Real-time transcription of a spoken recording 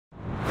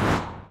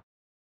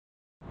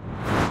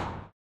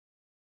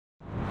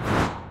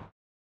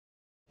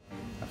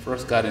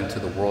First got into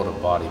the world of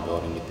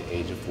bodybuilding at the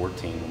age of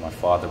 14 when my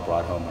father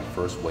brought home my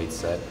first weight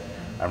set.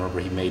 I remember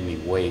he made me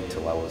wait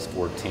till I was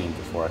 14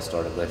 before I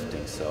started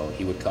lifting. So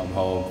he would come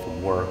home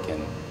from work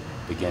and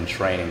begin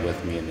training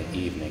with me in the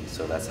evening.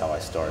 So that's how I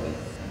started.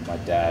 My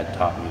dad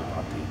taught me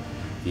about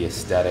the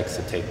aesthetics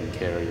of taking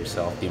care of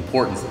yourself, the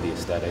importance of the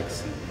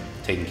aesthetics and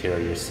taking care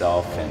of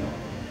yourself, and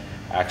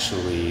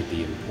actually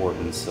the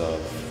importance of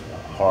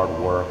hard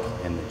work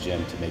in the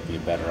gym to make me a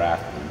better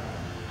athlete.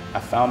 I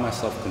found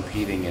myself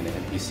competing in an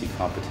NPC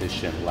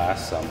competition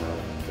last summer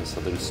in the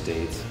southern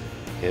states.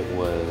 It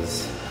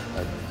was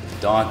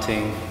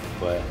daunting,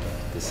 but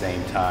at the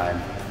same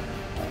time,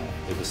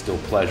 it was still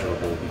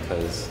pleasurable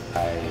because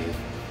I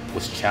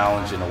was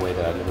challenged in a way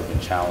that I've never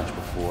been challenged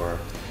before.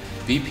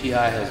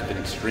 BPI has been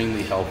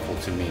extremely helpful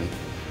to me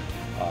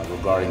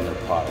regarding their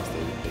products.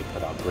 They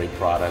put out great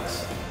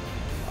products.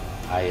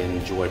 I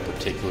enjoy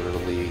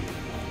particularly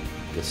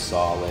the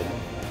solid,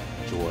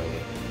 enjoy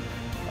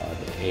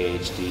the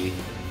AHD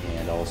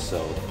and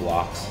also the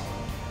blocks.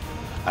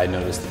 I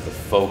noticed that the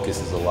focus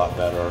is a lot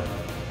better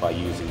by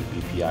using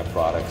BPI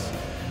products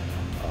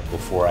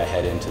before I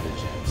head into the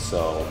gym.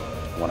 So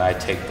when I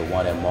take the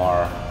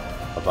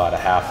 1MR about a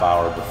half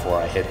hour before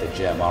I hit the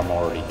gym, I'm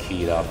already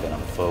keyed up and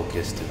I'm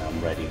focused and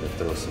I'm ready to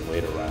throw some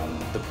weight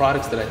around. The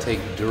products that I take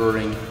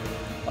during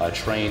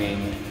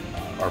training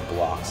are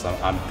blocks.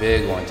 I'm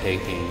big on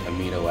taking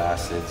amino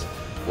acids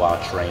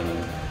while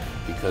training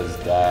because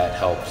that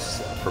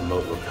helps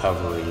promote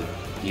recovery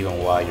even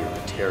while you're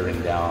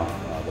tearing down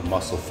the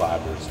muscle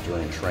fibers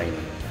during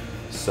training.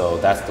 So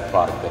that's the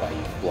product that I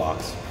use,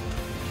 blocks.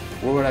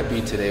 Where would I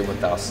be today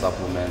without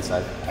supplements?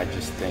 I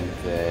just think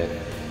that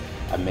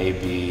I may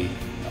be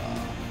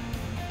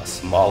a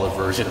smaller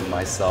version of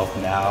myself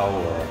now,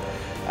 or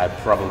I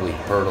probably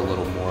hurt a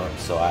little more.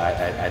 So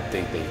I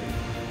think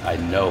I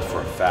know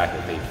for a fact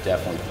that they've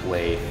definitely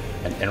played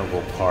an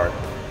integral part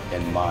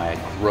in my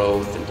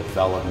growth and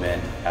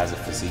development as a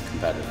physique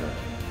competitor.